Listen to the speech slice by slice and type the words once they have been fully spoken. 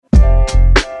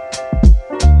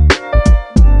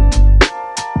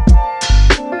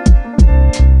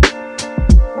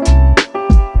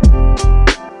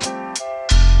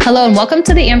Hello and welcome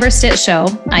to the Amber Stitt Show.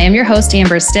 I am your host,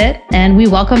 Amber Stitt, and we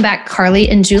welcome back Carly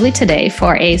and Julie today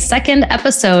for a second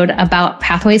episode about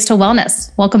pathways to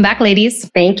wellness. Welcome back, ladies.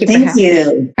 Thank you. Thank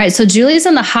you. All right, so Julie's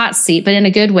in the hot seat, but in a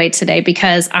good way today,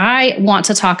 because I want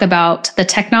to talk about the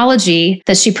technology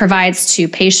that she provides to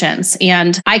patients.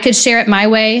 And I could share it my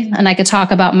way, and I could talk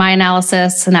about my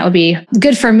analysis, and that would be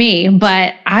good for me.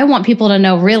 But I want people to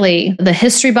know really the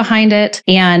history behind it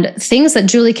and things that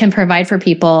Julie can provide for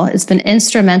people. It's been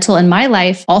instrumental in my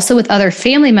life, also with other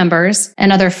family members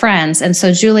and other friends. And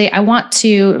so, Julie, I want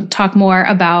to talk more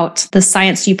about the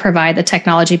science you provide, the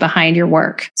technology behind your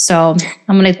work. So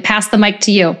I'm going to pass the mic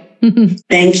to you.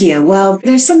 Thank you. Well,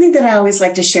 there's something that I always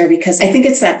like to share because I think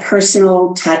it's that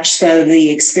personal touch, so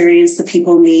the experience that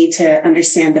people need to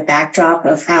understand the backdrop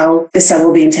of how the cell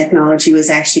well-being technology was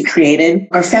actually created.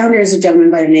 Our founder is a gentleman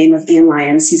by the name of Ian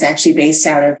Lyons. He's actually based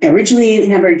out of originally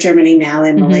in Hamburg, Germany, now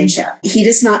in Malaysia. He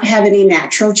does not have any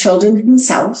natural children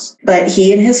himself, but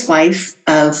he and his wife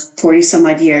of 40 some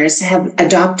odd years have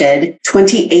adopted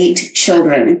 28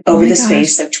 children over the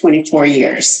space of 24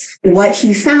 years. What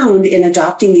he found in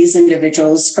adopting these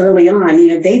individuals early on,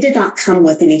 they did not come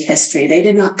with any history. They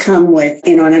did not come with,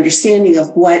 an understanding of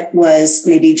what was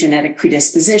maybe genetic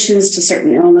predispositions to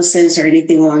certain illnesses or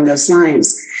anything along those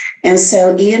lines. And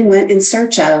so Ian went in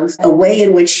search of a way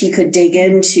in which he could dig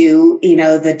into,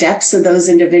 the depths of those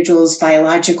individuals'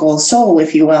 biological soul,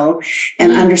 if you will,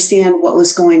 and understand what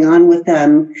was going on with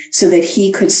them so that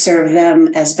he could serve them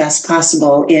as best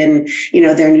possible in,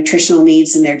 their nutritional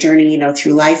needs and their journey,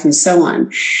 through life and so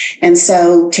on. And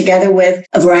so together with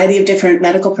a variety of different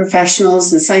medical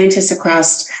professionals and scientists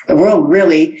across the world,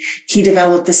 really, he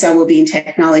developed the cell well-being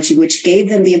technology, which gave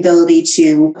them the ability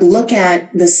to look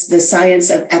at the science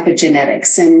of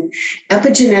epigenetics. And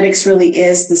epigenetics really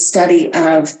is the study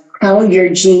of how your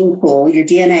gene pool, your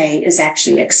DNA, is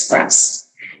actually expressed.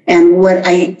 And what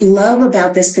I love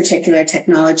about this particular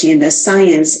technology and this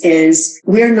science is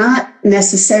we're not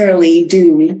necessarily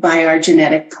doomed by our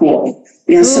genetic pool.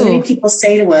 So many people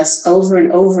say to us over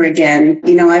and over again,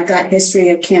 I've got history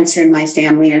of cancer in my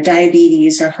family or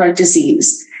diabetes or heart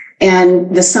disease.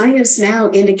 And the science now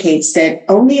indicates that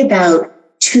only about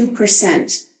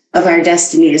 2% of our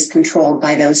destiny is controlled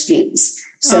by those genes.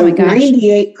 So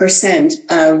 98%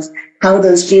 of how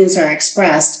those genes are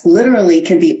expressed literally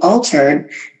can be altered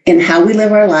in how we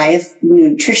live our life,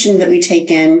 nutrition that we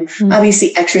take in,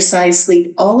 obviously exercise,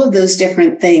 sleep, all of those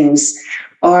different things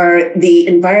are the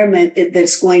environment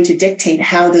that's going to dictate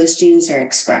how those genes are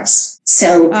expressed.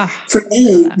 So for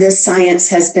me, this science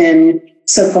has been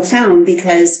so profound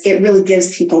because it really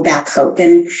gives people back hope.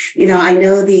 And, I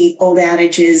know the old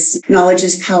adage is knowledge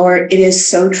is power. It is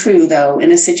so true, though,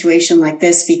 in a situation like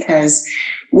this, because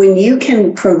when you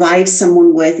can provide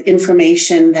someone with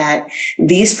information that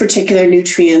these particular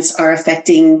nutrients are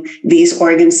affecting these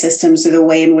organ systems or the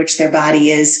way in which their body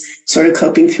is sort of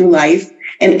coping through life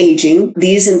and aging,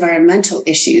 these environmental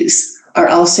issues are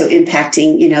also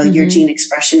impacting, your gene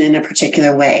expression in a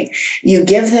particular way. You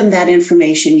give them that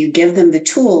information, you give them the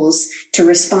tools to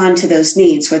respond to those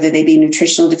needs, whether they be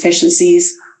nutritional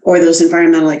deficiencies or those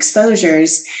environmental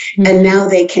exposures. And now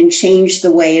they can change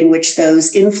the way in which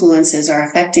those influences are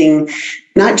affecting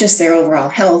not just their overall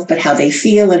health, but how they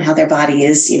feel and how their body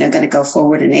is, going to go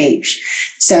forward in age.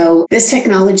 So this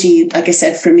technology, like I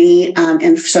said, for me,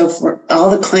 and so for all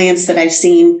the clients that I've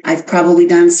seen, I've probably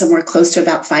done somewhere close to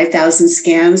about 5,000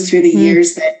 scans through the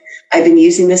years that I've been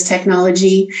using this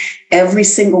technology. Every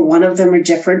single one of them are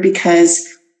different because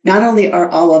not only are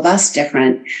all of us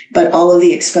different, but all of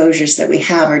the exposures that we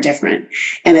have are different.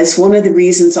 And it's one of the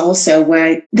reasons also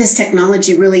why this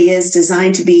technology really is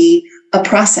designed to be a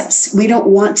process. We don't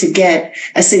want to get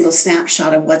a single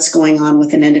snapshot of what's going on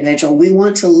with an individual. We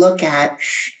want to look at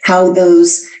how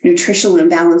those nutritional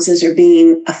imbalances are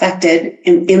being affected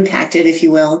and impacted, if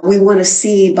you will. We want to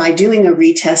see by doing a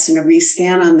retest and a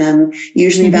rescan on them,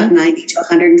 usually about 90 to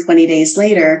 120 days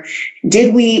later,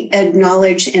 did we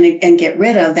acknowledge and get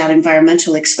rid of that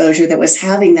environmental exposure that was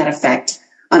having that effect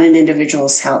on an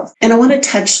individual's health? And I want to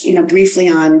touch, briefly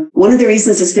on one of the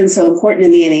reasons it's been so important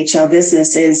in the NHL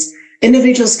business is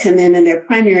individuals come in and their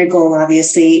primary goal,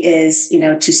 obviously, is,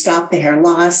 to stop the hair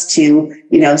loss, to,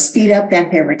 speed up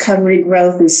that hair recovery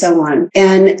growth and so on.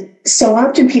 And so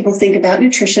often people think about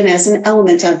nutrition as an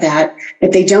element of that,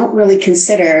 but they don't really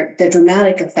consider the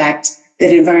dramatic effect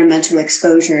that environmental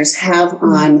exposures have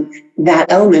on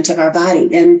that element of our body.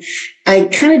 And I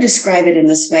kind of describe it in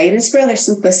this way, and it's rather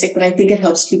simplistic, but I think it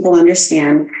helps people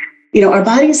understand, our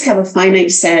bodies have a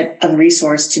finite set of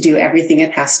resource to do everything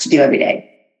it has to do every day.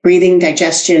 breathing,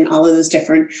 digestion, all of those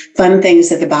different fun things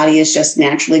that the body is just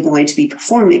naturally going to be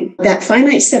performing. That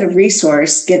finite set of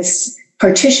resource gets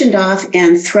partitioned off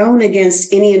and thrown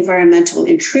against any environmental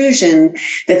intrusion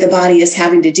that the body is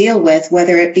having to deal with,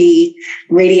 whether it be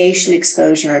radiation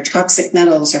exposure or toxic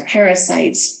metals or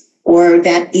parasites, or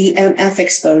that EMF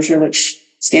exposure, which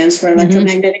stands for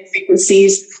electromagnetic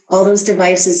frequencies, all those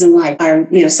devices in life, our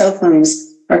cell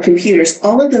phones, our computers,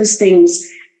 all of those things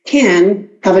can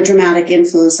have a dramatic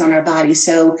influence on our body.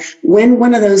 So when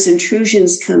one of those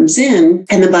intrusions comes in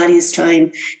and the body is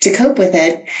trying to cope with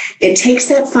it, it takes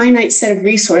that finite set of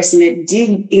resource and it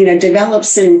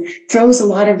develops and throws a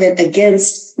lot of it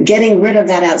against getting rid of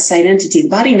that outside entity. The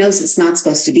body knows it's not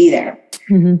supposed to be there.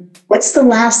 Mm-hmm. What's the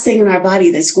last thing in our body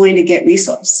that's going to get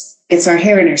resource? It's our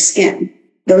hair and our skin.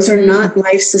 Those are not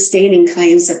life-sustaining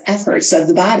kinds of efforts of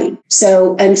the body.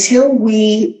 So until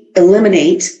we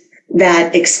eliminate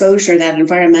that exposure, that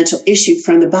environmental issue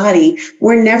from the body,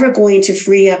 we're never going to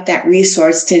free up that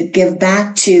resource to give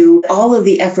back to all of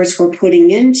the efforts we're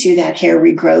putting into that hair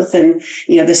regrowth and,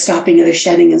 the stopping of the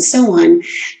shedding and so on.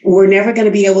 We're never going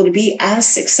to be able to be as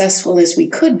successful as we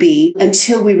could be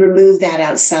until we remove that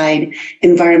outside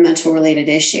environmental related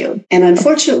issue. And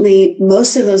unfortunately,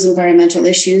 most of those environmental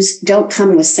issues don't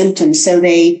come with symptoms. So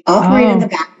they operate in the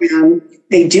background.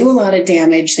 They do a lot of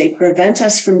damage. They prevent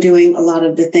us from doing a lot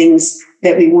of the things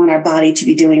that we want our body to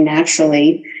be doing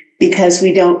naturally because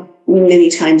we don't many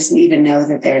times even know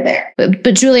that they're there.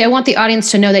 But Julie, I want the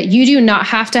audience to know that you do not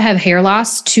have to have hair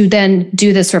loss to then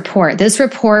do this report. This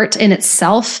report in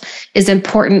itself is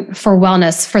important for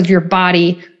wellness, for your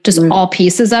body, just all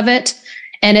pieces of it.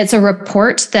 And it's a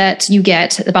report that you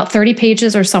get about 30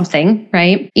 pages or something,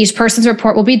 right? Each person's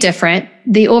report will be different.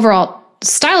 The overall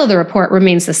style of the report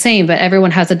remains the same, but everyone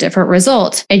has a different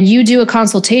result. And you do a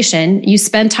consultation, you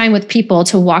spend time with people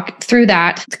to walk through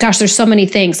that. Gosh, there's so many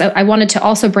things. I wanted to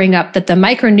also bring up that the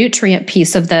micronutrient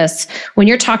piece of this, when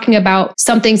you're talking about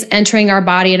something's entering our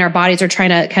body and our bodies are trying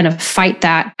to kind of fight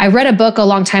that. I read a book a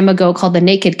long time ago called The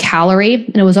Naked Calorie,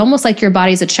 and it was almost like your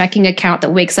body's a checking account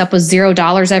that wakes up with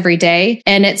 $0 every day.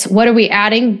 And it's, what are we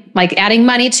adding? Like adding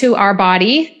money to our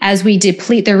body as we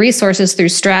deplete the resources through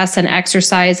stress and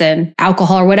exercise and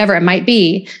alcohol or whatever it might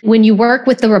be. When you work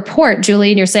with the report, Julie,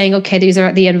 and you're saying, okay, these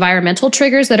are the environmental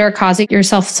triggers that are causing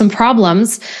yourself some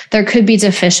problems. There could be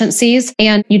deficiencies.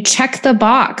 And you check the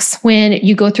box when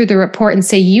you go through the report and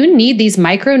say, you need these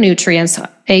micronutrients,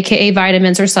 AKA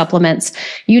vitamins or supplements.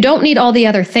 You don't need all the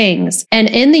other things. And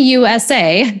in the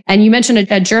USA, and you mentioned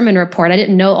a German report, I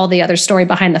didn't know all the other story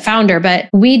behind the founder, but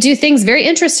we do things very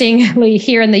interestingly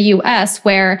here in the US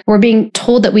where we're being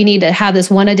told that we need to have this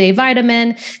 1-a-day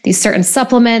vitamin, these certain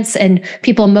supplements, and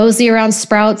people mosey around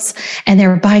Sprouts and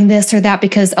they're buying this or that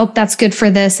because, oh, that's good for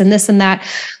this and that.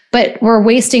 But we're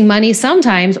wasting money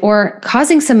sometimes or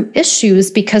causing some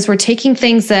issues because we're taking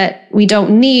things that we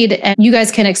don't need. And you guys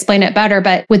can explain it better.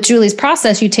 But with Julie's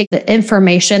process, you take the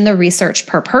information, the research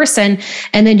per person,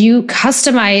 and then you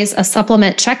customize a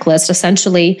supplement checklist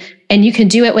essentially. And you can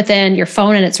do it within your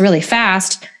phone and it's really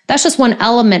fast. That's just one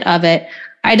element of it.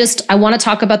 I want to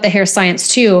talk about the hair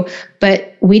science too,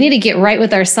 but we need to get right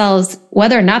with ourselves,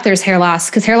 whether or not there's hair loss,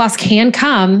 because hair loss can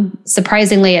come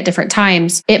surprisingly at different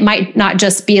times. It might not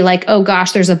just be like, oh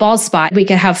gosh, there's a bald spot. We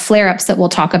could have flare-ups that we'll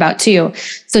talk about too.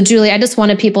 So Julie, I just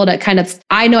wanted people to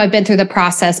I know I've been through the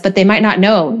process, but they might not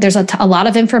know there's a lot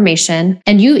of information.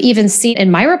 And you even see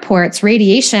in my reports,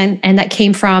 radiation, and that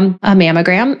came from a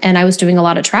mammogram. And I was doing a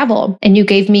lot of travel and you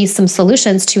gave me some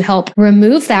solutions to help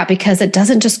remove that because it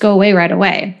doesn't just go away right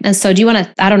away. And so do you want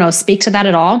to, speak to that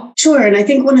at all? Sure. And I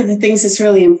think one of the things that's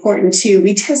really important too,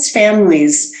 we test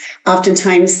families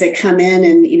oftentimes that come in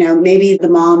and, maybe the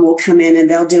mom will come in and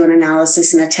they'll do an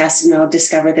analysis and a test and they'll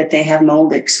discover that they have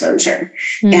mold exposure.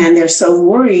 And they're so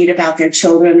worried about their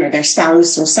children or their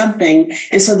spouse or something.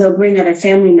 And so they'll bring other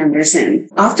family members in.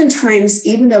 Oftentimes,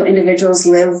 even though individuals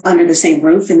live under the same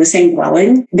roof in the same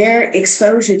dwelling, their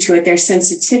exposure to it, their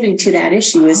sensitivity to that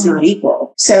issue is not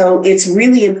equal. So it's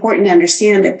really important to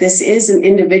understand that this is an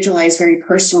individualized, very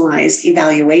personalized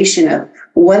evaluation of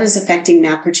what is affecting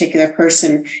that particular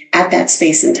person at that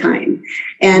space and time.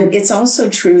 And it's also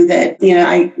true that,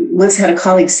 I once had a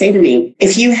colleague say to me,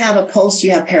 if you have a pulse,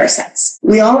 you have parasites.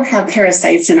 We all have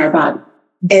parasites in our body.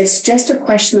 It's just a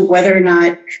question of whether or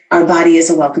not our body is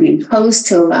a welcoming host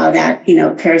to allow that,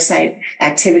 parasite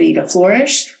activity to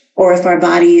flourish, or if our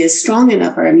body is strong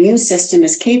enough, our immune system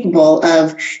is capable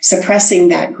of suppressing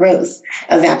that growth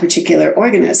of that particular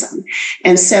organism.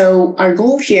 And so our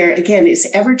goal here, again, is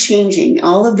ever changing.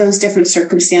 All of those different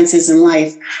circumstances in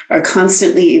life are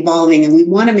constantly evolving, and we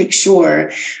want to make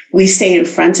sure we stay in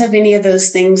front of any of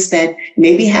those things that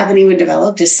maybe haven't even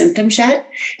developed as symptoms yet.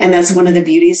 And that's one of the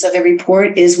beauties of the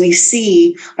report is we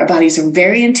see our bodies are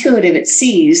very intuitive. It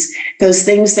sees those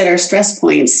things that are stress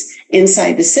points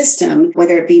inside the system,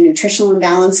 whether it be nutritional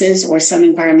imbalances or some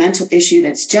environmental issue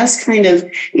that's just kind of,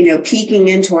 peeking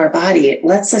into our body. It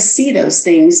lets us see those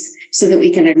things so that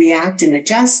we can react and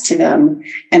adjust to them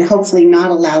and hopefully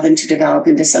not allow them to develop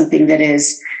into something that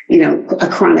is, a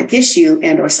chronic issue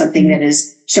and or something that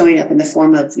is showing up in the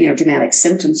form of, dramatic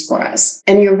symptoms for us.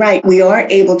 And you're right. We are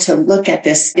able to look at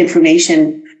this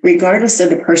information regardless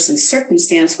of the person's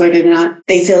circumstance, whether or not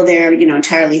they feel they're,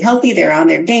 entirely healthy, they're on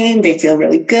their game, they feel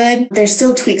really good. There's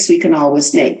still tweaks we can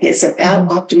always make. It's about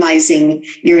optimizing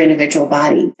your individual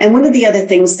body. And one of the other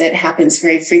things that happens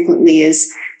very frequently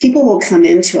is people will come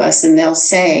into us and they'll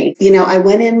say, I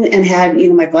went in and had,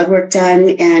 my blood work done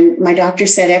and my doctor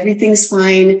said everything's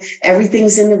fine,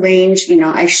 everything's in the range,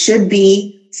 I should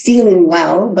be feeling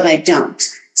well, but I don't.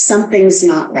 Something's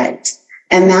not right.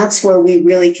 And that's where we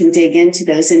really can dig into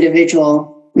those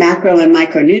individual macro and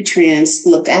micronutrients,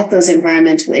 look at those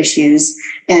environmental issues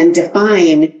and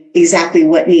define exactly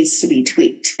what needs to be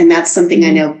tweaked. And that's something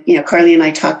I know, Carly and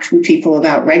I talk to people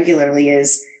about regularly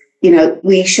is,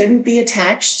 we shouldn't be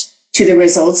attached to the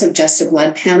results of just a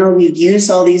blood panel. We use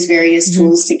all these various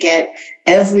tools to get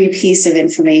every piece of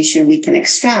information we can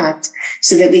extract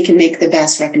so that we can make the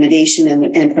best recommendation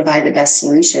and provide the best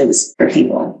solutions for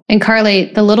people. And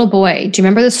Carly, the little boy, do you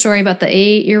remember the story about the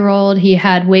 8-year-old? He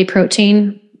had whey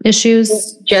protein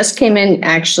issues? Just came in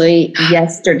actually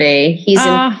yesterday. He's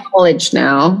in college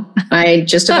now. I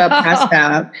just about passed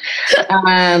out.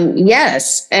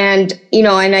 Yes. And,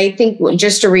 and I think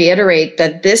just to reiterate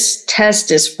that this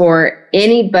test is for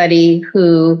anybody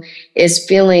who is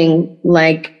feeling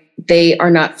like they are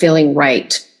not feeling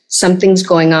right. Something's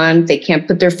going on. They can't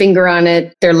put their finger on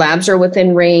it. Their labs are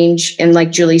within range. And like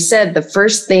Julie said, the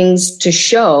first things to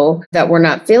show that we're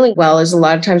not feeling well is a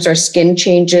lot of times our skin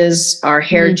changes, our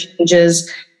hair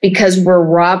changes, because we're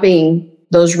robbing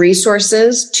those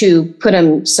resources to put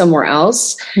them somewhere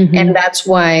else. And that's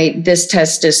why this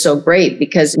test is so great,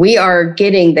 because we are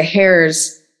getting the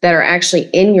hairs that are actually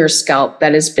in your scalp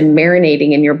that has been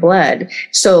marinating in your blood.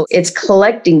 So it's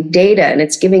collecting data and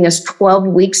it's giving us 12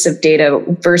 weeks of data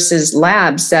versus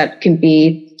labs that can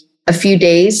be a few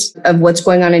days of what's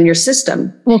going on in your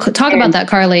system. Well, talk about that,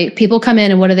 Carly. People come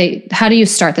in and how do you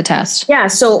start the test? Yeah.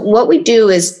 So what we do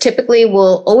is typically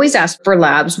we'll always ask for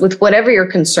labs with whatever your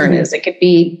concern is.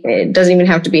 It doesn't even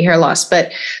have to be hair loss,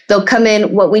 but they'll come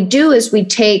in. What we do is we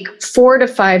take 4 to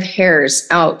 5 hairs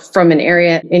out from an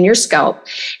area in your scalp.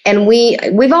 And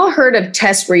we've all heard of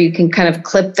tests where you can kind of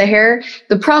clip the hair.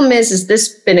 The problem is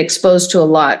this been exposed to a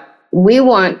lot. We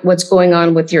want what's going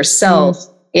on with your cells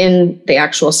in the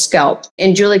actual scalp.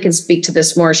 And Julie can speak to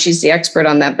this more. She's the expert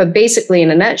on that. But basically,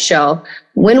 in a nutshell,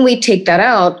 when we take that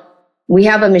out, we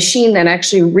have a machine that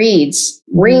actually reads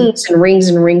rings and rings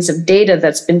and rings of data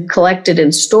that's been collected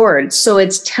and stored. So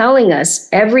it's telling us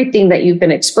everything that you've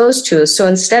been exposed to. So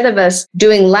instead of us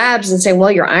doing labs and saying,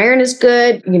 well, your iron is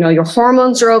good, your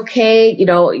hormones are okay,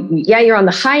 you're on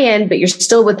the high end, but you're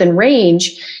still within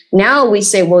range. Now we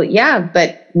say, well, yeah,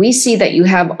 but we see that you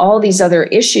have all these other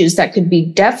issues that could be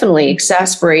definitely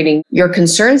exacerbating your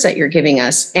concerns that you're giving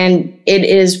us. And it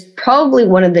is probably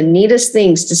one of the neatest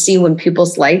things to see when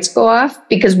people's lights go off,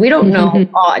 because we don't know.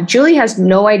 Julie has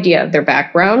no idea of their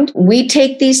background. We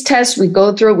take these tests, we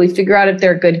go through it, we figure out if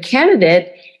they're a good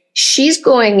candidate. She's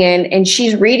going in and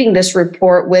she's reading this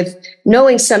report with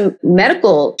knowing some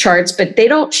medical charts, but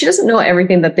she doesn't know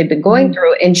everything that they've been going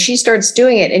through. And she starts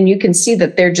doing it. And you can see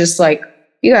that they're just like,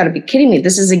 you got to be kidding me.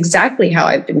 This is exactly how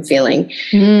I've been feeling.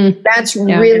 That's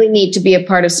really neat to be a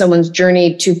part of someone's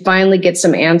journey to finally get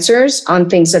some answers on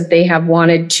things that they have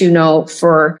wanted to know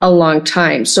for a long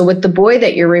time. So with the boy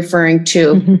that you're referring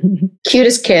to,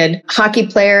 cutest kid, hockey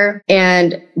player,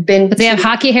 and Does he have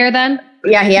hockey hair then?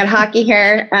 Yeah, he had hockey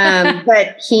hair,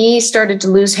 but he started to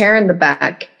lose hair in the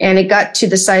back and it got to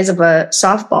the size of a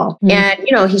softball. And,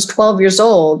 he's 12 years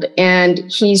old and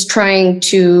he's trying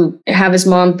to have his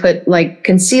mom put like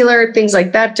concealer, things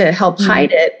like that to help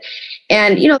hide it.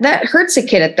 And, that hurts a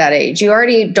kid at that age. You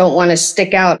already don't want to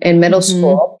stick out in middle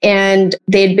school. And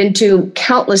they'd been to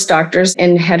countless doctors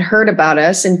and had heard about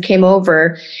us and came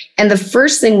over. And the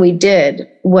first thing we did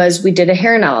was we did a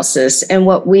hair analysis. And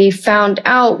what we found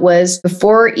out was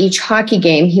before each hockey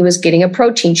game, he was getting a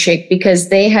protein shake because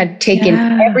they had taken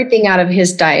everything out of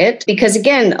his diet. Because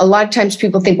again, a lot of times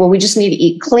people think, well, we just need to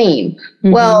eat clean.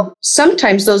 Mm-hmm. Well,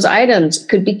 sometimes those items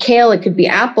could be kale, it could be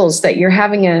apples that you're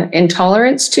having an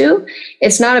intolerance to.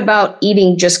 It's not about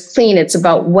eating just clean. It's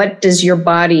about what does your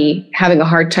body having a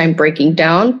hard time breaking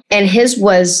down. And his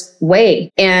was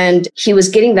whey. And he was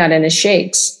getting that in his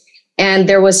shakes. And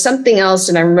there was something else,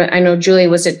 and I know, Julie,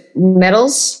 was it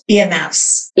metals?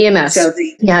 EMS. Screen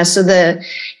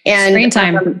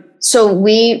time. So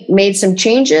we made some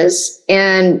changes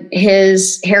and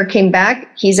his hair came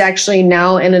back. He's actually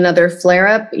now in another flare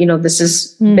up. This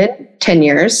has been 10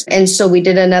 years. And so we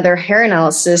did another hair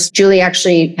analysis. Julie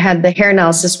actually had the hair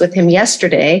analysis with him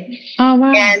yesterday. Oh,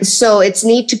 wow. And so it's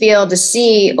neat to be able to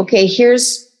see, okay,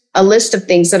 here's a list of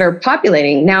things that are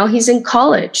populating. Now he's in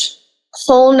college.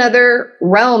 Whole nother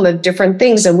realm of different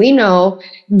things. And we know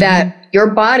that your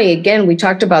body, again, we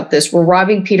talked about this, we're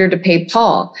robbing Peter to pay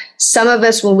Paul. Some of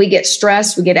us, when we get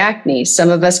stressed, we get acne. Some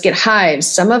of us get hives.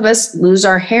 Some of us lose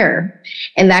our hair.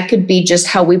 And that could be just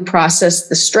how we process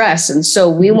the stress. And so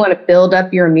we want to build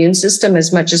up your immune system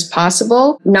as much as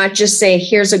possible, not just say,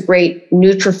 here's a great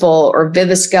Nutrafol or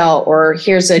Viviscal, or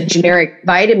here's a generic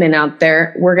vitamin out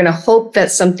there. We're going to hope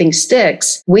that something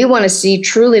sticks. We want to see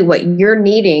truly what you're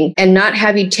needing and not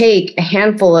have you take a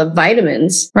handful of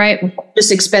vitamins, right?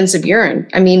 Just expensive urine.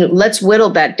 I mean, let's whittle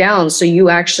that down so you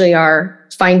actually are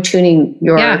fine-tuning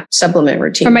your supplement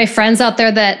routine. For my friends out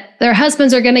there that their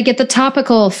husbands are going to get the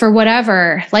topical for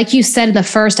whatever, like you said in the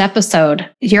first episode,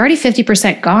 you're already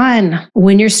 50% gone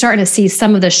when you're starting to see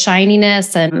some of the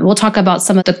shininess. And we'll talk about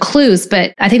some of the clues,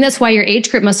 but I think that's why your age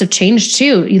group must have changed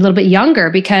too, a little bit younger,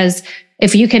 because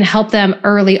if you can help them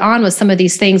early on with some of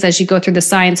these things as you go through the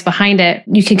science behind it,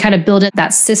 you can kind of build in that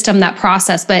system, that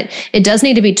process. But it does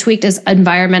need to be tweaked as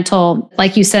environmental.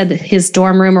 Like you said, his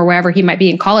dorm room or wherever he might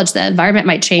be in college, the environment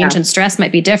might change and stress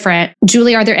might be different.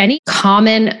 Julie, are there any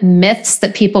common myths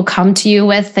that people come to you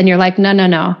with and you're like,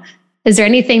 no? Is there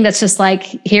anything that's just like,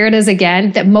 here it is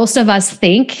again, that most of us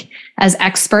think as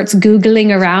experts Googling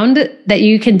around that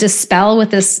you can dispel with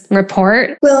this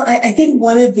report? Well, I think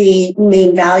one of the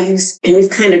main values, and we've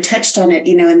kind of touched on it,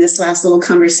 in this last little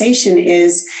conversation,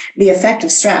 is the effect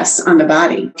of stress on the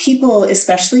body. People,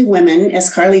 especially women,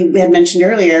 as Carly had mentioned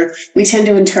earlier, we tend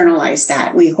to internalize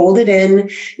that. We hold it in,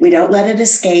 we don't let it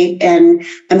escape. And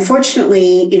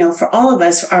unfortunately, for all of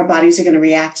us, our bodies are going to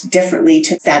react differently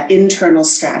to that internal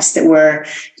stress that we're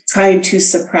trying to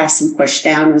suppress and push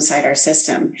down inside our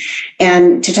system.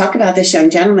 And to talk about this young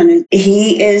gentleman,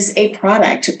 he is a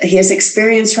product. His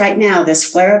experience right now, this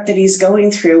flare-up that he's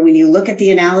going through, when you look at the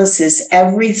analysis,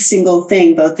 every single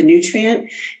thing, both the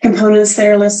nutrient components that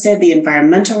are listed, the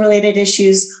environmental related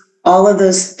issues, all of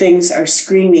those things are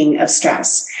screaming of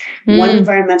stress. One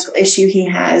environmental issue he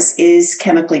has is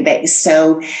chemically based.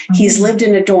 So he's lived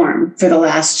in a dorm for the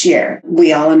last year.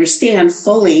 We all understand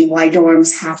fully why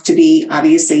dorms have to be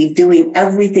obviously doing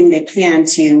everything they can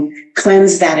to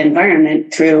cleanse that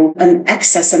environment through an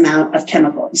excess amount of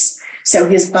chemicals. So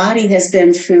his body has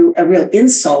been through a real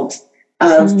insult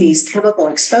of these chemical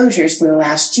exposures for the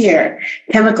last year.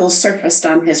 Chemicals surfaced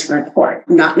on his report.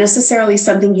 Not necessarily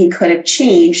something he could have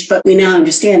changed, but we now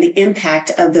understand the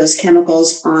impact of those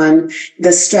chemicals on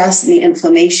the stress and the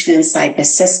inflammation inside the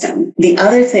system. The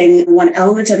other thing, one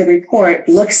element of the report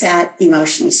looks at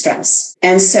emotional stress.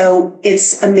 And so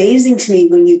it's amazing to me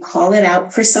when you call it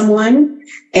out for someone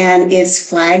and it's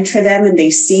flagged for them and they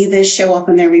see this show up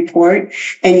in their report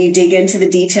and you dig into the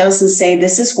details and say,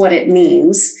 this is what it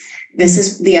means. This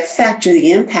is the effect or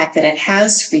the impact that it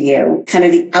has for you, kind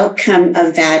of the outcome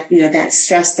of that, that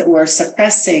stress that we're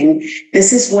suppressing.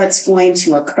 This is what's going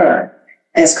to occur.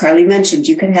 As Carly mentioned,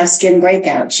 you could have skin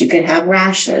breakouts, you could have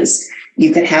rashes,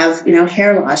 you could have,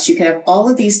 hair loss, you could have all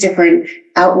of these different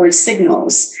outward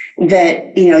signals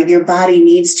that, your body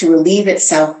needs to relieve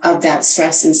itself of that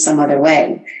stress in some other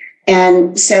way.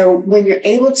 And so when you're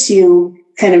able to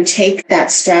kind of take that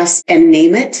stress and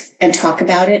name it and talk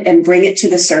about it and bring it to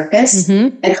the surface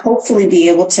and hopefully be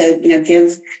able to,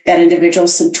 give that individual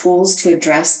some tools to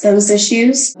address those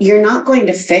issues. You're not going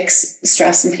to fix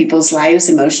stress in people's lives,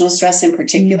 emotional stress in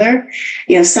particular.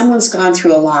 Someone's gone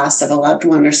through a loss of a loved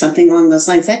one or something along those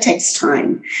lines. That takes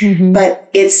time. But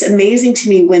it's amazing to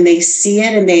me when they see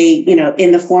it and they,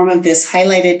 in the form of this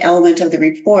highlighted element of the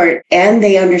report, and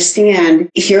they understand,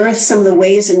 here are some of the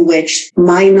ways in which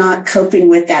my not coping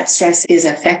with that stress is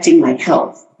affecting my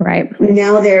health. Right.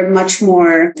 Now they're much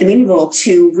more amenable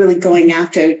to really going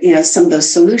after, some of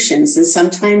those solutions. And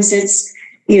sometimes it's,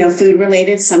 food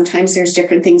related. Sometimes there's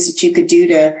different things that you could do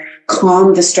to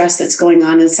calm the stress that's going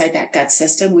on inside that gut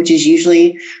system, which is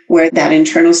usually where that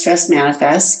internal stress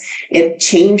manifests. It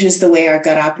changes the way our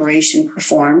gut operation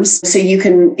performs. So you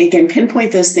can, again,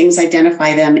 pinpoint those things,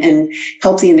 identify them, and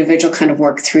help the individual kind of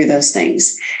work through those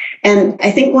things. And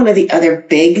I think one of the other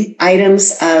big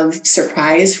items of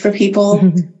surprise for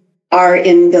people are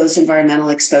in those environmental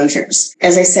exposures.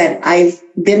 As I said, I've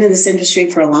been in this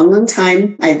industry for a long, long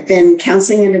time. I've been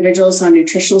counseling individuals on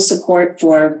nutritional support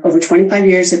for over 25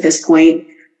 years at this point.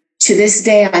 To this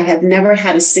day, I have never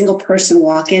had a single person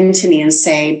walk into me and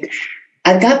say,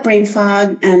 I've got brain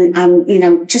fog and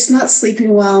I'm, just not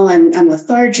sleeping well and I'm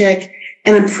lethargic.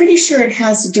 And I'm pretty sure it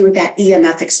has to do with that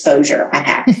EMF exposure I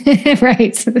have.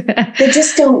 Right. They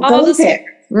just don't go there.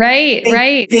 Right,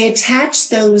 right. They attach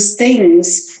those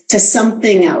things to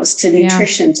something else, to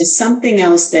nutrition, to something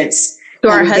else that's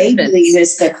they believe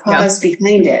is the cause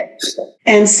behind it.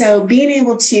 And so being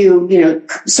able to,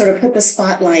 sort of put the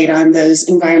spotlight on those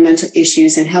environmental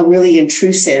issues and how really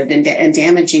intrusive and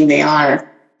damaging they are,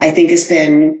 I think has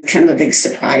been kind of a big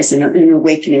surprise and an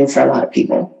awakening for a lot of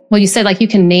people. Well, you said you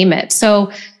can name it.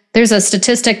 So there's a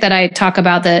statistic that I talk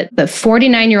about that the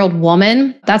 49-year-old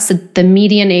woman, that's the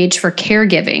median age for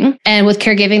caregiving. And with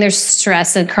caregiving, there's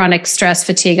stress and chronic stress,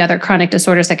 fatigue, other chronic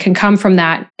disorders that can come from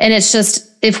that. And it's just,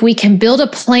 if we can build a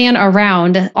plan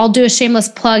around, I'll do a shameless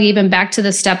plug, even back to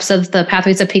the steps of the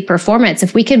Pathways of Peak Performance.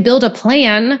 If we can build a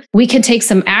plan, we can take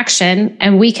some action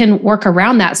and we can work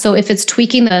around that. So if it's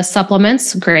tweaking the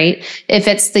supplements, great. If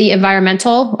it's the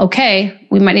environmental, okay,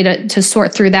 we might need to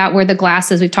sort through that where the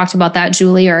glass is. We've talked about that,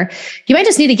 Julie, or you might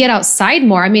just need to get outside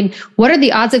more. I mean, what are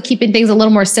the odds of keeping things a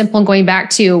little more simple and going back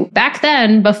to back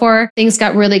then before things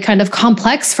got really kind of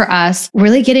complex for us,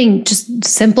 really getting just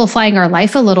simplifying our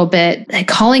life a little bit.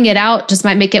 Calling it out just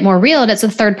might make it more real. And it's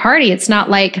a third party. It's not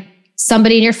like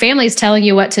somebody in your family is telling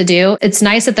you what to do. It's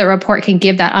nice that the report can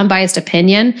give that unbiased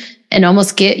opinion and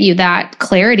almost get you that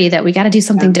clarity that we got to do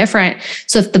something different.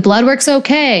 So if the blood work's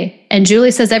okay and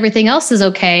Julie says everything else is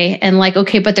okay and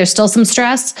okay, but there's still some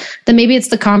stress, then maybe it's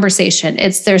the conversation.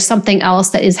 There's something else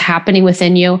that is happening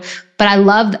within you. But I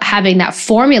love having that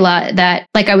formula that,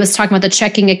 I was talking about the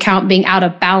checking account being out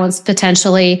of balance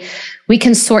potentially. We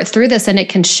can sort through this and it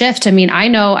can shift. I mean, I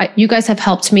know you guys have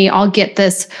helped me. I'll get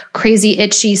this crazy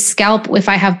itchy scalp if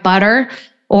I have butter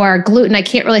or gluten. I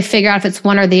can't really figure out if it's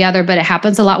one or the other, but it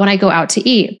happens a lot when I go out to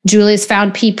eat. Julie's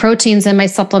found pea proteins in my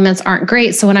supplements aren't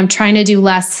great. So when I'm trying to do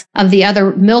less of the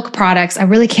other milk products, I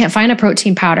really can't find a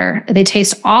protein powder. They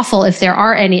taste awful if there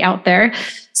are any out there.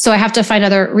 So I have to find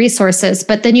other resources,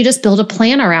 but then you just build a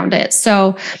plan around it.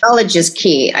 So knowledge is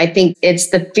key. I think it's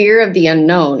the fear of the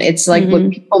unknown. It's when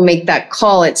people make that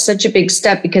call, it's such a big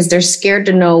step because they're scared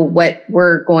to know what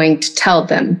we're going to tell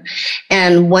them.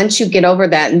 And once you get over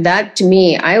that, and that to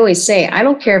me, I always say, I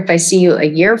don't care if I see you a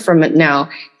year from it now,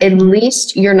 at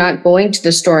least you're not going to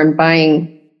the store and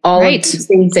buying all of these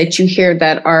things that you hear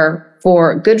that are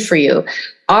good for you.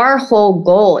 Our whole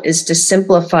goal is to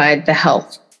simplify the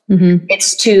health.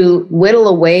 It's to whittle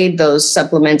away those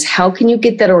supplements. How can you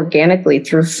get that organically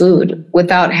through food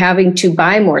without having to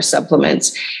buy more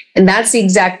supplements? And that's the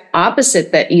exact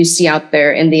opposite that you see out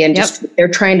there in the industry. They're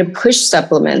trying to push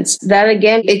supplements. That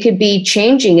again, it could be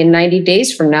changing in 90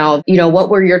 days from now. What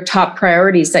were your top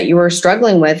priorities that you were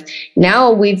struggling with?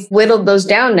 Now we've whittled those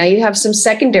down. Now you have some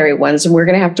secondary ones and we're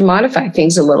going to have to modify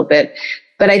things a little bit.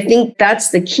 But I think that's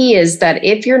the key is that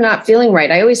if you're not feeling right,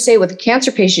 I always say with a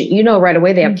cancer patient, right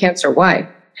away they have cancer. Why?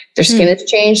 Their skin has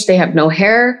changed. They have no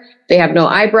hair. They have no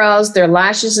eyebrows. Their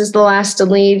lashes is the last to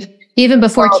leave. Even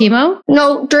before chemo?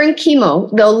 No, during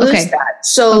chemo, they'll lose that.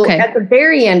 So at the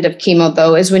very end of chemo,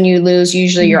 though, is when you lose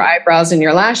usually your eyebrows and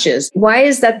your lashes. Why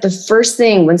is that the first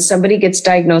thing when somebody gets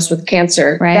diagnosed with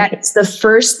cancer? Right. That's the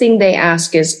first thing they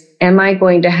ask is, am I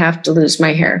going to have to lose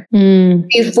my hair?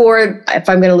 Before, if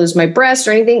I'm going to lose my breast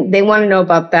or anything, they want to know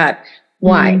about that.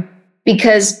 Why?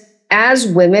 Because as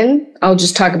women, I'll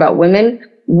just talk about women,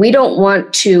 we don't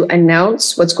want to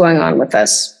announce what's going on with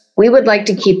us. We would like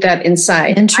to keep that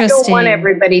inside. Interesting. I don't want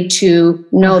everybody to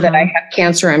know that I have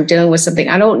cancer, I'm dealing with something.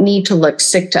 I don't need to look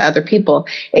sick to other people,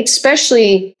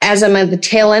 especially as I'm at the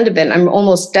tail end of it. I'm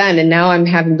almost done and now I'm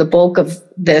having the bulk of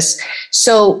this.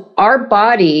 So our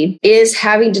body is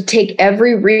having to take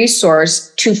every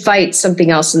resource to fight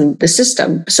something else in the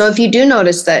system. So if you do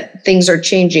notice that things are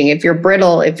changing, if you're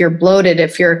brittle, if you're bloated,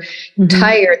 if you're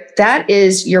tired, that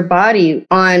is your body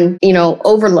on,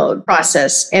 overload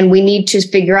process. And we need to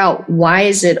figure out, why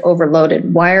is it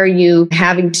overloaded? Why are you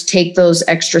having to take those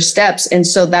extra steps? And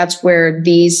so that's where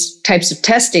these types of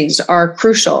testings are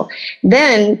crucial.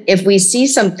 Then if we see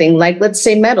something like, let's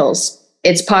say metals,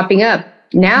 it's popping up.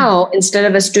 Now, instead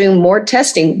of us doing more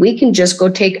testing, we can just go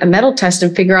take a metal test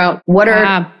and figure out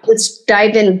let's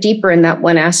dive in deeper in that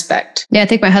one aspect. Yeah, I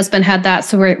think my husband had that.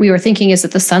 So we were thinking, is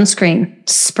it the sunscreen?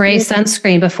 Spray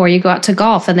sunscreen before you go out to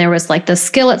golf. And there was like the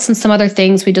skillets and some other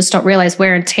things we just don't realize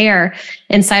wear and tear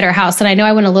inside our house. And I know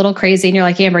I went a little crazy and you're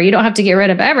like, Amber, you don't have to get rid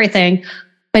of everything.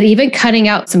 But even cutting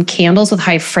out some candles with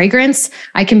high fragrance,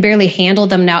 I can barely handle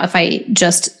them now if I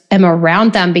just am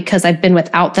around them because I've been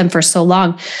without them for so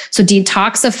long. So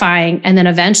detoxifying, and then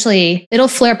eventually it'll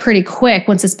flare pretty quick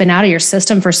once it's been out of your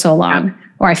system for so long.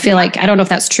 Or I feel like, I don't know if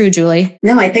that's true, Julie.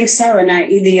 No, I think so. And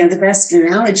the best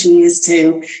analogy is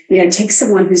to, take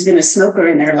someone who's been a smoker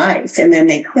in their life and then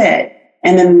they quit.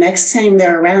 And then the next time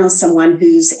they're around someone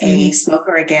who's a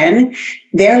smoker again,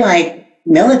 they're like,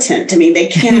 militant. I mean, they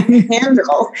can't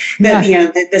handle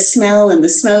the smell and the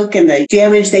smoke and the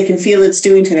damage they can feel it's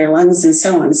doing to their lungs and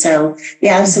so on. So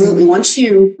yeah, absolutely. Once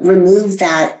you remove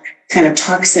that kind of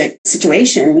toxic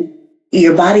situation,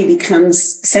 your body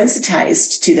becomes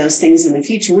sensitized to those things in the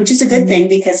future, which is a good thing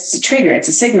because it's a trigger. It's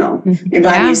a signal. Your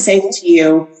body is saying to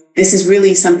you, this is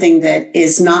really something that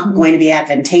is not going to be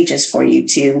advantageous for you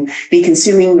to be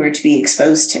consuming or to be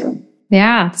exposed to.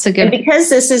 Yeah, it's a good. And because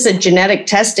this is a genetic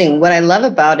testing, what I love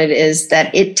about it is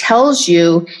that it tells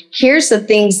you, here's the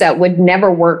things that would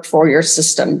never work for your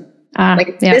system.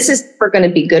 This is never going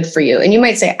to be good for you. And you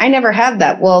might say, I never have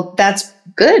that. Well, that's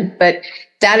good. But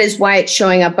that is why it's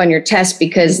showing up on your test,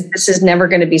 because this is never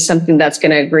going to be something that's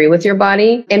going to agree with your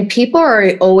body. And people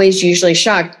are always usually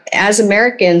shocked. As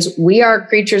Americans, we are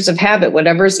creatures of habit,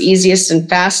 whatever's easiest and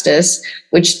fastest,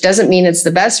 which doesn't mean it's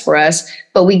the best for us,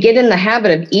 but we get in the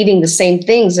habit of eating the same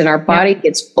things and our body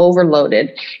gets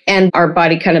overloaded and our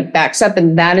body kind of backs up.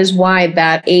 And that is why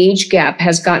that age gap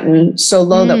has gotten so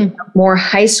low that we have more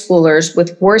high schoolers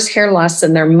with worse hair loss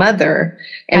than their mother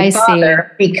and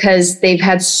father because they've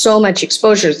had so much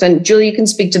exposures. And Julie, you can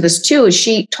speak to this too.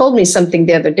 She told me something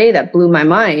the other day that blew my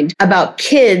mind about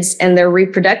kids and their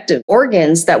reproductive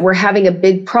organs, that we're having a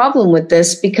big problem with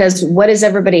this because what does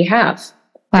everybody have?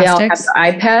 Plastics. They all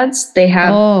have the iPads. They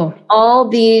have all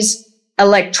these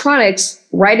electronics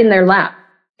right in their lap.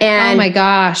 And oh my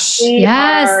gosh. We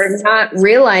are not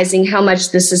realizing how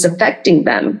much this is affecting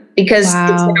them because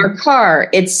it's in our car.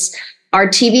 It's our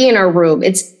TV in our room.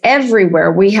 It's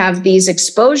everywhere. We have these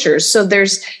exposures. So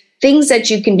there's things that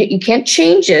you can do. You can't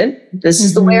change it. This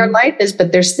is the way our life is,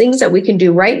 but there's things that we can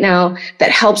do right now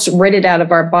that helps rid it out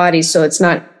of our body so it's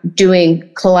not doing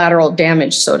collateral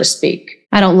damage, so to speak.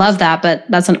 I don't love that, but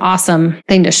that's an awesome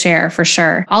thing to share for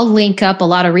sure. I'll link up a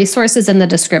lot of resources in the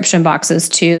description boxes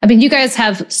too. I mean, you guys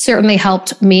have certainly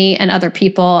helped me and other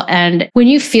people. And when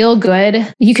you feel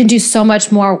good, you can do so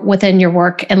much more within your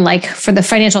work and like for the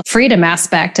financial freedom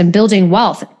aspect and building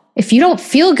wealth. If you don't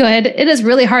feel good, it is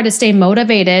really hard to stay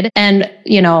motivated. And,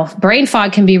 brain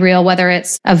fog can be real, whether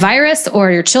it's a virus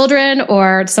or your children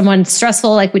or someone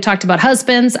stressful, like we talked about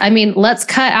husbands. I mean, let's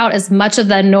cut out as much of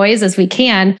the noise as we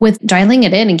can with dialing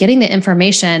it in and getting the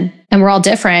information. And we're all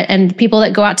different. And people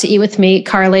that go out to eat with me,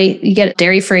 Carly, you get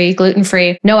dairy-free,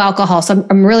 gluten-free, no alcohol. So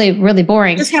I'm really, really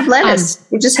boring. Just have lettuce.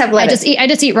 You just have lettuce. I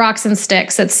just eat rocks and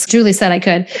sticks. It's Julie said I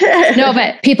could. No,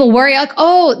 but people worry like,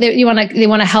 they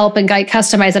want to help and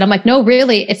customize it. I'm like, no,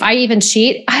 really, if I even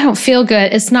cheat, I don't feel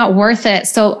good. It's not worth it.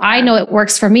 So I know it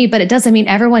works for me, but it doesn't mean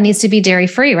everyone needs to be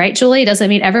dairy-free, right, Julie? It doesn't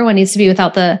mean everyone needs to be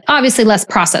without the obviously less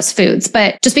processed foods,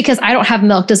 but just because I don't have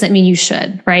milk doesn't mean you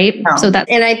should, right? No.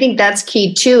 And I think that's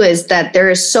key too, is that there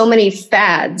are so many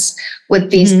fads with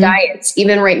these diets.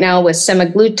 Even right now with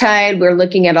semaglutide, we're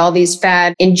looking at all these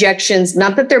fad injections.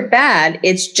 Not that they're bad.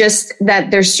 It's just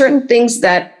that there's certain things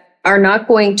that are not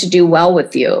going to do well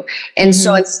with you. And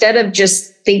so instead of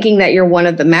just thinking that you're one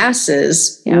of the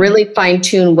masses, really fine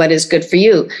tune what is good for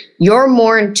you. You're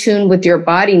more in tune with your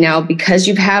body now because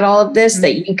you've had all of this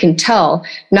that you can tell.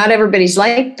 Not everybody's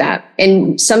like that.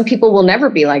 And some people will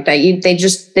never be like that.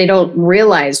 They don't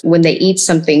realize when they eat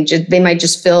something, they might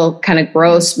just feel kind of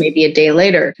gross maybe a day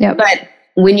later. Yep. But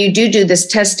when you do this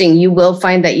testing, you will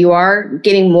find that you are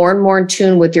getting more and more in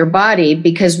tune with your body,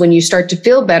 because when you start to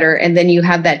feel better and then you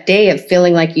have that day of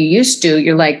feeling like you used to,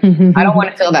 you're like, I don't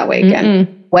want to feel that way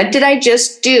again. What did I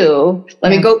just do? Let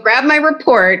me go grab my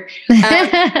report.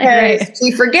 Because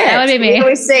we forget. That would be me. We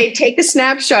always say, take a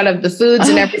snapshot of the foods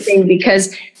and everything,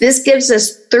 because this gives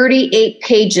us 38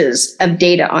 pages of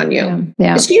data on you.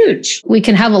 Yeah. It's huge. We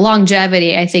can have a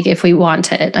longevity, I think, if we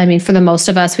want it. I mean, for the most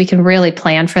of us, we can really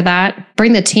plan for that.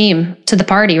 bring the team to the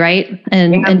party, right?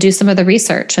 And do some of the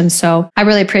research. And so I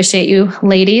really appreciate you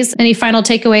ladies. Any final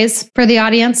takeaways for the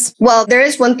audience? Well, there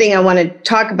is one thing I want to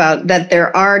talk about, that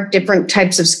there are different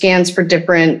types of scans for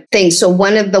different things. So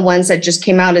one of the ones that just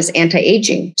came out is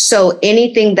anti-aging. So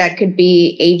anything that could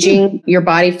be aging your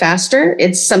body faster,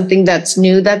 it's something that's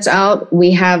new that's out.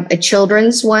 We have a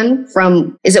children's one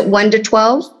from, is it 1 to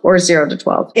 12 or 0 to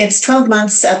 12? It's 12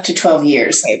 months up to 12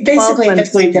 years. Okay, Basically, at the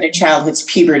point that a child hits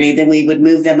puberty, then we would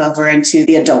move them over into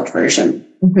the adult version.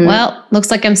 Mm-hmm. Well,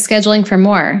 looks like I'm scheduling for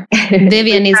more.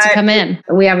 Vivian needs to come in.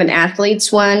 We have an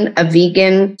athlete's one, a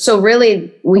vegan. So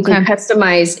really, we can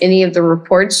customize any of the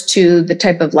reports to the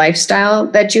type of lifestyle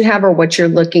that you have or what you're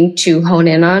looking to hone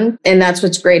in on. And that's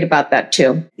what's great about that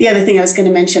too. The other thing I was going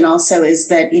to mention also is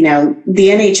that, the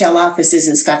NHL office is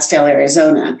in Scottsdale,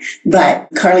 Arizona, but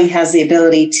Carly has the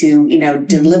ability to,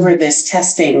 deliver this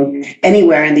testing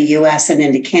anywhere in the US and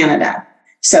into Canada.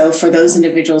 So for those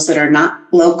individuals that are not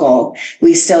local,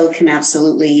 we still can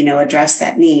absolutely, address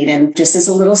that need. And just as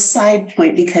a little side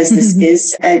point, because this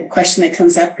is a question that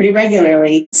comes up pretty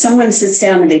regularly, someone sits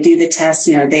down and they do the test,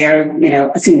 they are,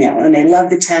 a female and they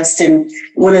love the test. And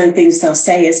one of the things they'll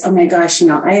say is, oh my gosh,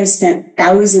 I have spent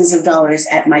thousands of dollars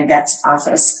at my vet's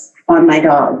office on my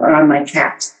dog or on my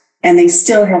cat. And they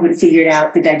still haven't figured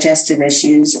out the digestive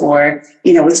issues or,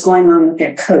 what's going on with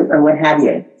their coat or what have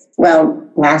you. Well,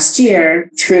 last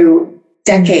year, through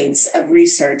decades of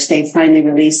research, they finally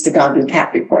released the dog and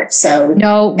cat report. So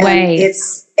no way.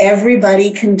 It's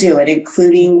everybody can do it,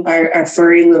 including our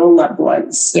furry little loved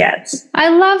ones. Yes. I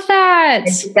love that.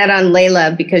 I did that on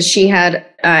Layla because she had,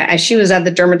 she was at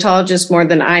the dermatologist more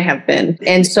than I have been.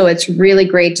 And so it's really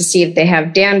great to see if they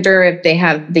have dander, if they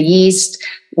have the yeast,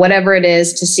 whatever it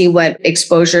is, to see what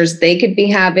exposures they could be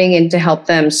having and to help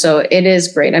them. So it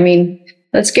is great. I mean,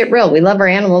 let's get real. We love our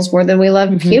animals more than we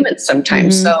love humans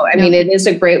sometimes. So, I mean, it is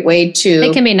a great way to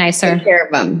it can be nicer. Take care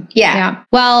of them. Yeah.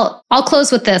 Well, I'll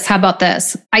close with this. How about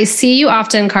this? I see you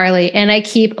often, Carly, and I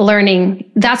keep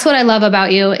learning. That's what I love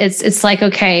about you. It's like,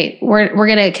 okay, we're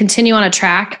going to continue on a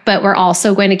track, but we're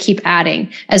also going to keep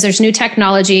adding as there's new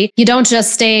technology. You don't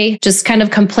just stay just kind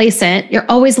of complacent. You're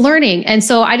always learning. And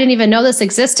so I didn't even know this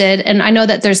existed. And I know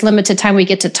that there's limited time we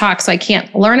get to talk, so I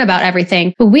can't learn about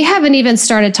everything, but we haven't even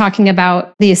started talking about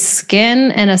the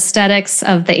skin and aesthetics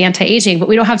of the anti-aging, but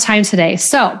we don't have time today.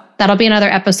 So that'll be another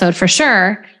episode for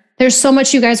sure. There's so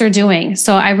much you guys are doing.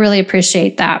 So I really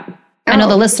appreciate that. I know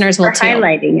the listeners will too.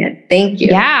 Highlighting it. Thank you.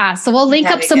 Yeah. So we'll link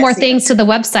up some more things to the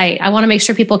website. I want to make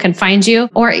sure people can find you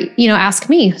or, ask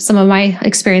me some of my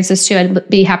experiences too. I'd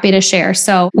be happy to share.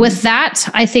 So with that,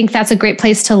 I think that's a great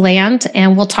place to land,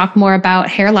 and we'll talk more about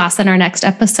hair loss in our next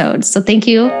episode. So thank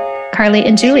you, Carly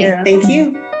and Julie. Thank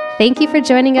you. Thank you for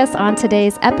joining us on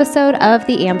today's episode of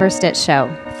The Amber Stitch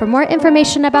Show. For more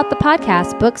information about the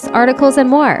podcast, books, articles, and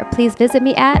more, please visit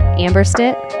me at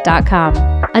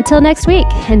amberstitch.com. Until next week,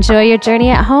 enjoy your journey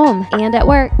at home and at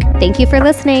work. Thank you for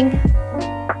listening.